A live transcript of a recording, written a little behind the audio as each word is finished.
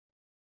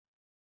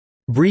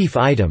Brief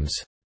items.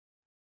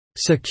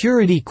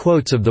 Security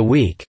quotes of the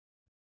week.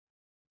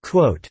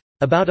 Quote: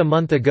 about a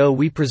month ago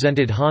we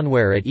presented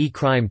Honware at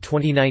eCrime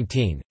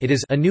 2019. It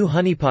is a new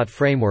honeypot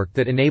framework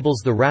that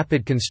enables the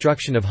rapid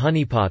construction of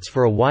honeypots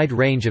for a wide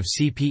range of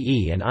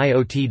CPE and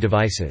IoT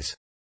devices.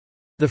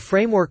 The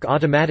framework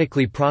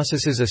automatically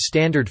processes a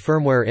standard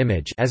firmware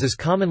image as is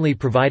commonly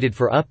provided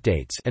for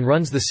updates and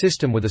runs the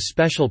system with a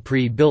special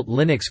pre-built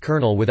Linux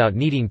kernel without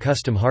needing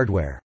custom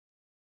hardware.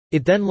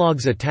 It then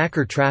logs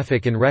attacker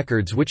traffic and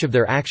records which of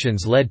their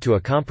actions led to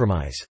a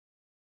compromise.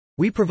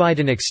 We provide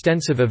an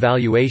extensive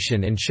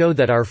evaluation and show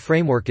that our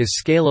framework is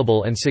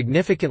scalable and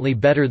significantly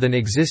better than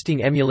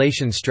existing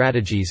emulation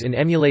strategies in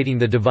emulating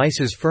the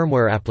device's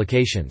firmware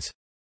applications.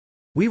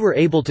 We were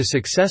able to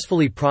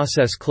successfully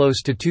process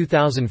close to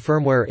 2,000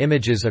 firmware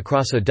images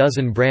across a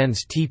dozen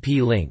brands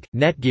TP-Link,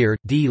 Netgear,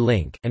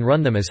 D-Link, and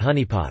run them as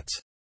honeypots.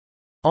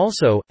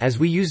 Also, as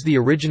we use the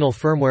original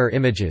firmware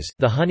images,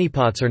 the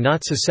honeypots are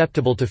not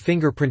susceptible to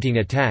fingerprinting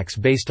attacks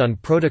based on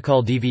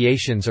protocol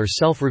deviations or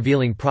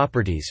self-revealing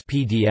properties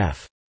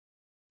PDF.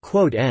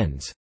 Quote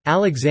ends.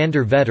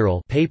 Alexander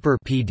Vederl, paper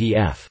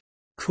PDF.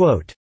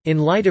 Quote: in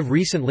light of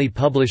recently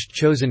published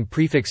chosen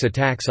prefix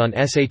attacks on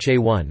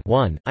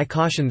SHA-1, I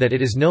caution that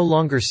it is no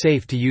longer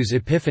safe to use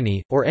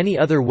Epiphany, or any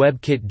other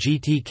WebKit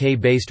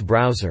GTK-based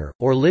browser,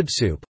 or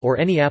libsoup, or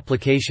any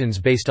applications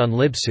based on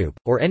libsoup,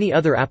 or any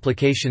other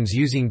applications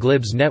using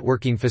glib's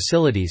networking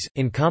facilities,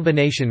 in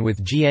combination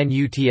with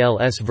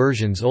GNUTLS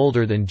versions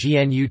older than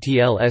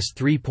GNUTLS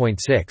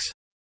 3.6.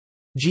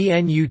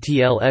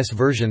 GNUTLS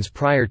versions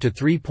prior to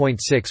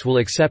 3.6 will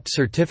accept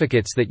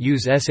certificates that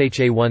use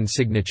SHA-1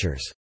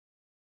 signatures.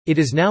 It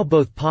is now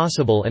both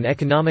possible and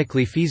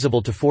economically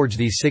feasible to forge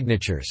these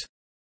signatures.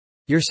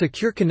 Your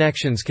secure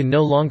connections can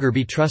no longer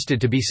be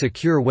trusted to be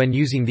secure when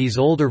using these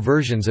older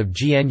versions of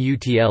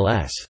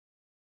GNUTLS.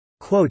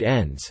 Quote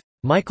ends.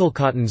 Michael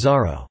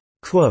Catanzaro.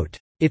 Quote: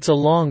 it's a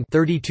long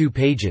 32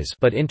 pages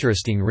but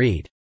interesting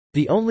read.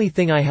 The only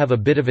thing I have a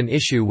bit of an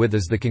issue with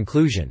is the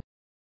conclusion.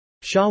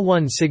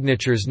 SHA-1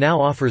 signatures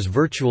now offers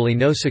virtually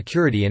no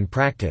security in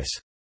practice.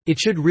 It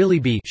should really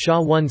be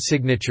SHA-1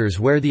 signatures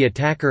where the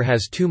attacker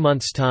has 2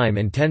 months' time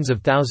and tens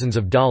of thousands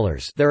of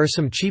dollars. There are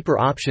some cheaper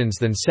options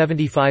than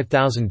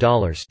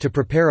 $75,000 to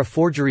prepare a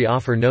forgery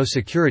offer no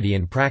security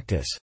in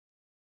practice.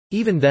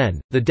 Even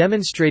then, the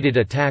demonstrated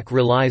attack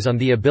relies on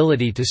the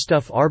ability to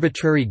stuff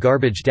arbitrary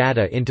garbage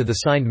data into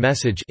the signed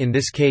message, in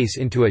this case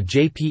into a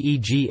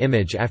JPEG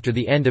image after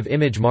the end of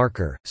image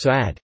marker, so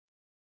add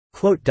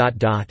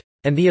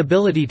and the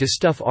ability to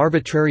stuff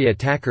arbitrary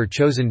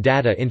attacker-chosen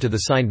data into the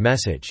signed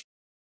message.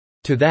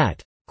 To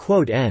that.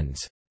 Quote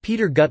ends.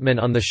 Peter Gutman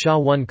on the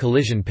SHA-1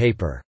 collision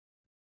paper.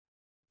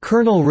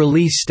 Kernel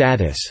release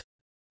status.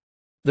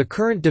 The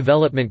current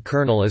development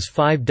kernel is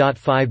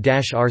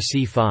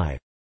 5.5-RC5.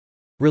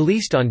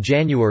 Released on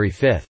January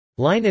 5.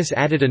 Linus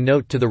added a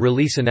note to the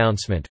release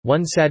announcement.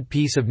 One sad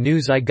piece of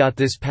news I got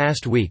this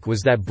past week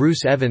was that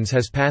Bruce Evans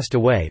has passed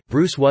away.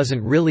 Bruce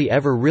wasn't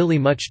ever really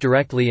much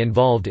directly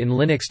involved in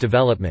Linux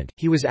development.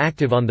 He was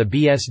active on the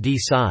BSD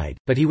side,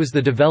 but he was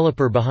the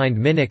developer behind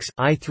Minix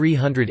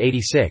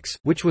i386,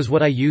 which was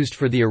what I used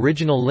for the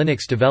original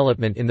Linux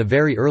development in the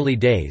very early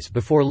days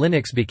before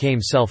Linux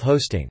became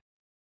self-hosting.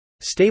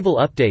 Stable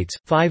updates: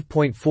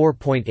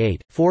 5.4.8,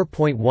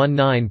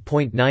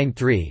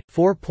 4.19.93,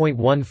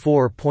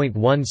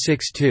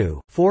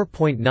 4.14.162,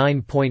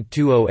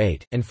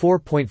 4.9.208, and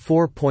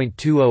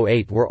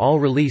 4.4.208 were all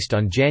released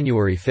on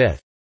January 5.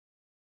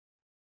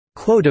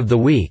 Quote of the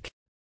week.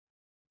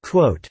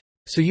 Quote: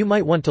 so you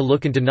might want to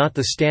look into not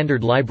the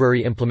standard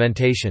library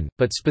implementation,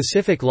 but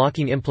specific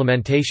locking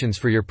implementations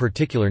for your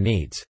particular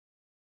needs.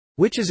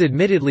 Which is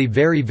admittedly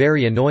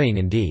very annoying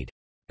indeed.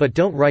 But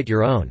don't write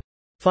your own.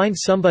 Find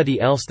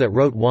somebody else that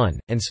wrote one,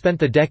 and spent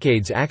the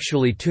decades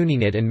actually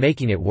tuning it and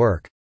making it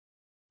work.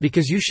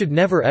 Because you should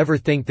never ever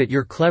think that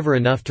you're clever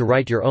enough to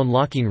write your own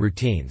locking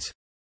routines.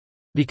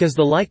 Because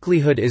the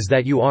likelihood is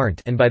that you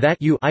aren't, and by that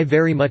I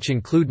very much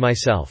include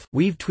myself.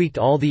 We've tweaked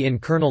all the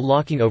in-kernel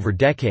locking over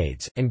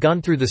decades, and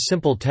gone through the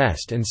simple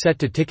test and set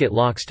to ticket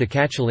locks to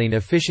Catchalene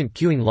efficient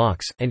queuing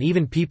locks, and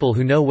even people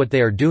who know what they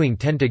are doing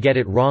tend to get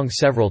it wrong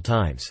several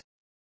times.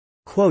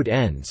 Quote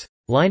ends.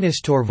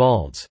 Linus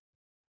Torvalds.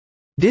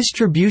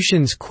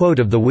 Distributions quote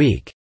of the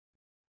week.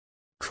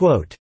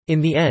 Quote: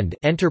 in the end,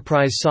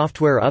 enterprise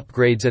software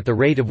upgrades at the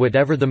rate of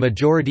whatever the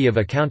majority of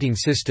accounting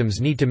systems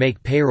need to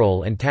make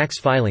payroll and tax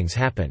filings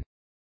happen.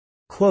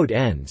 Quote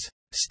ends.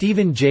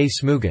 Stephen J.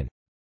 Smugan.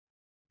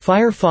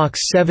 Firefox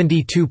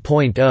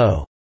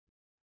 72.0.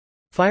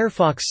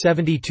 Firefox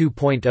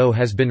 72.0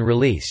 has been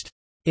released.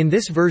 In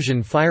this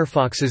version,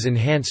 Firefox's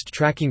enhanced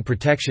tracking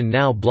protection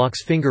now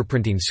blocks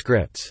fingerprinting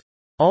scripts.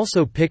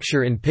 Also,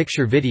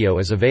 picture-in-picture video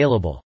is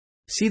available.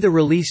 See the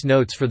release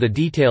notes for the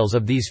details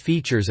of these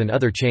features and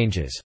other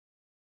changes.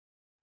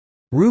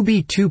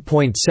 Ruby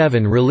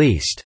 2.7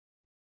 released.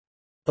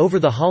 Over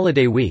the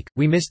holiday week,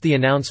 we missed the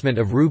announcement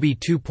of Ruby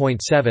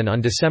 2.7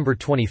 on December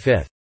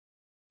 25.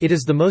 It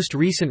is the most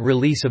recent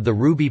release of the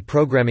Ruby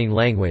programming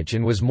language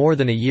and was more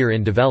than a year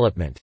in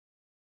development.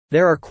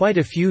 There are quite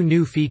a few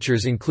new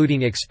features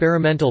including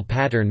experimental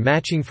pattern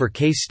matching for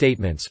case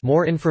statements.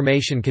 More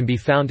information can be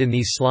found in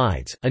these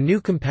slides. A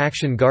new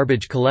compaction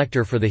garbage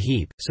collector for the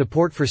heap,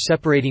 support for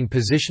separating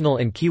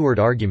positional and keyword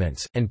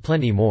arguments, and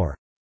plenty more.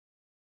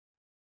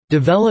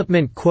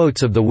 Development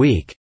quotes of the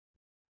week.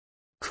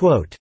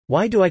 Quote,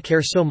 "Why do I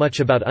care so much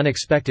about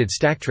unexpected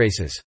stack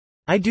traces?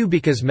 I do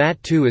because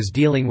MAT2 is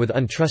dealing with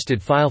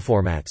untrusted file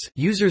formats.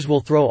 Users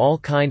will throw all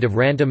kind of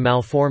random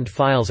malformed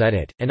files at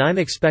it, and I'm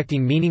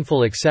expecting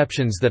meaningful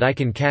exceptions that I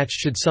can catch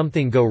should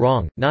something go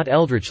wrong, not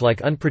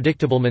eldritch-like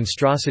unpredictable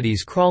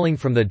monstrosities crawling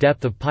from the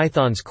depth of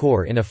Python's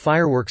core in a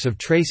fireworks of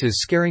traces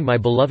scaring my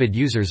beloved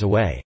users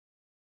away."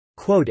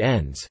 Quote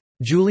ends.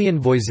 Julian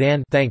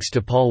Voisin, thanks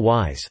to Paul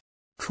Wise.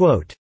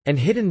 Quote, "And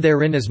hidden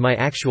therein is my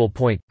actual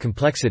point,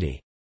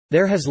 complexity.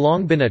 There has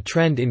long been a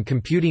trend in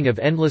computing of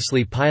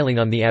endlessly piling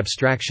on the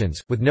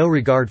abstractions, with no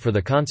regard for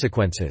the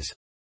consequences.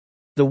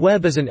 The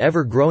web is an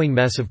ever-growing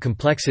mess of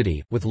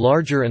complexity, with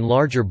larger and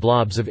larger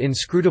blobs of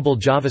inscrutable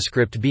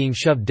JavaScript being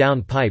shoved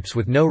down pipes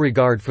with no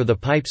regard for the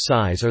pipe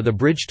size or the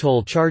bridge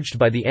toll charged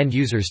by the end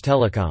user's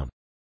telecom.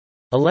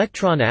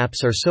 Electron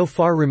apps are so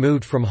far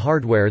removed from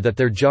hardware that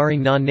their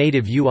jarring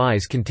non-native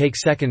UIs can take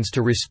seconds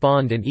to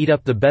respond and eat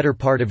up the better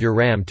part of your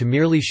RAM to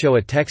merely show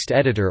a text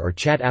editor or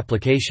chat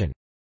application.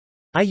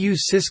 I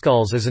use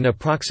syscalls as an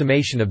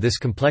approximation of this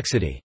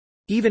complexity.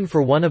 Even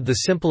for one of the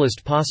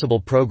simplest possible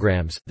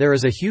programs, there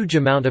is a huge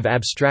amount of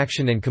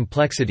abstraction and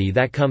complexity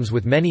that comes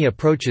with many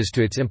approaches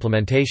to its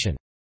implementation.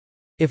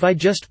 If I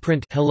just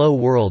print Hello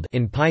World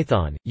in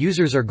Python,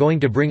 users are going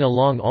to bring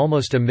along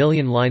almost 1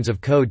 million lines of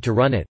code to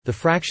run it, the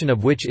fraction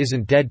of which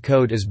isn't dead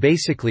code is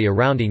basically a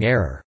rounding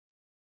error.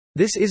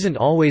 This isn't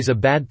always a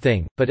bad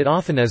thing, but it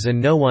often is, and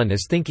no one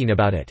is thinking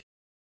about it."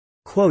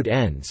 Quote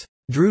ends.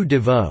 Drew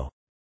DeVoe.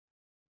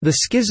 The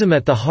schism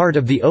at the heart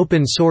of the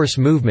open source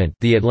movement,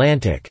 The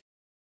Atlantic.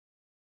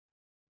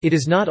 It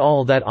is not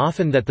all that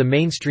often that the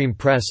mainstream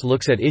press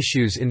looks at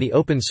issues in the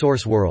open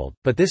source world,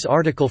 but this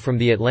article from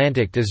The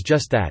Atlantic does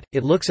just that.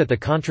 It looks at the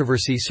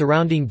controversy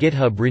surrounding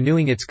GitHub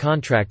renewing its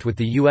contract with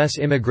the U.S.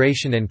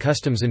 Immigration and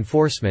Customs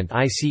Enforcement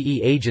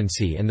 (ICE)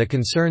 agency and the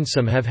concerns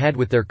some have had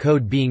with their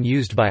code being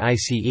used by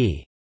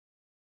ICE.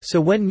 So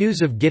when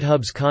news of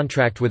GitHub's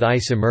contract with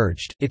ICE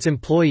emerged, its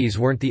employees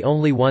weren't the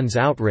only ones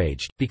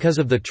outraged. Because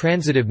of the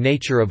transitive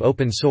nature of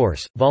open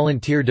source,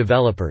 volunteer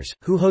developers,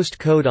 who host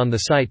code on the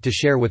site to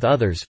share with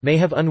others, may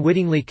have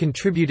unwittingly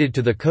contributed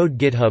to the code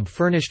GitHub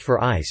furnished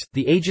for ICE,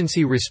 the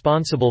agency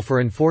responsible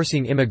for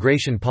enforcing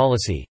immigration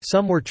policy.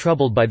 Some were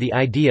troubled by the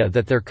idea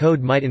that their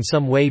code might in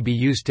some way be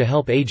used to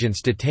help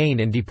agents detain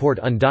and deport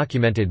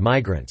undocumented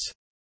migrants.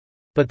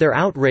 But their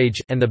outrage,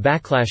 and the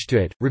backlash to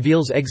it,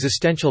 reveals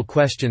existential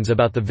questions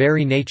about the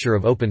very nature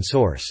of open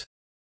source.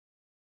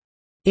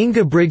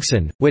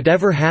 Ingebrigtsen,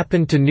 whatever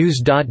happened to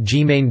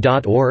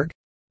news.gmain.org?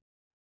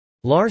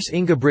 Lars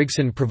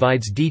Ingebrigtsen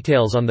provides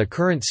details on the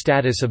current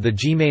status of the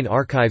Gmain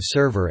archive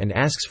server and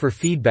asks for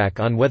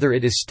feedback on whether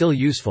it is still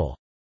useful.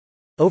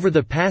 Over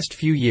the past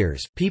few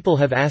years, people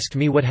have asked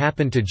me what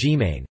happened to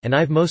Gmain, and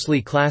I've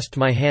mostly clasped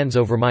my hands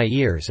over my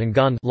ears and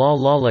gone, la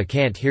la la,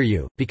 can't hear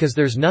you, because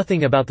there's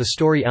nothing about the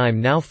story I'm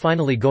now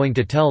finally going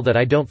to tell that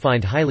I don't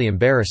find highly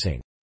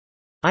embarrassing.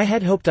 I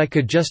had hoped I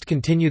could just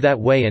continue that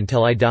way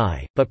until I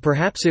die, but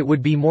perhaps it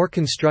would be more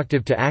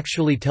constructive to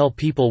actually tell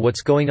people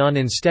what's going on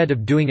instead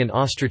of doing an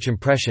ostrich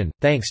impression.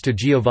 Thanks to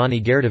Giovanni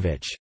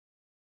Gerdovich.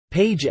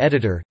 Page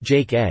editor,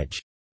 Jake Edge.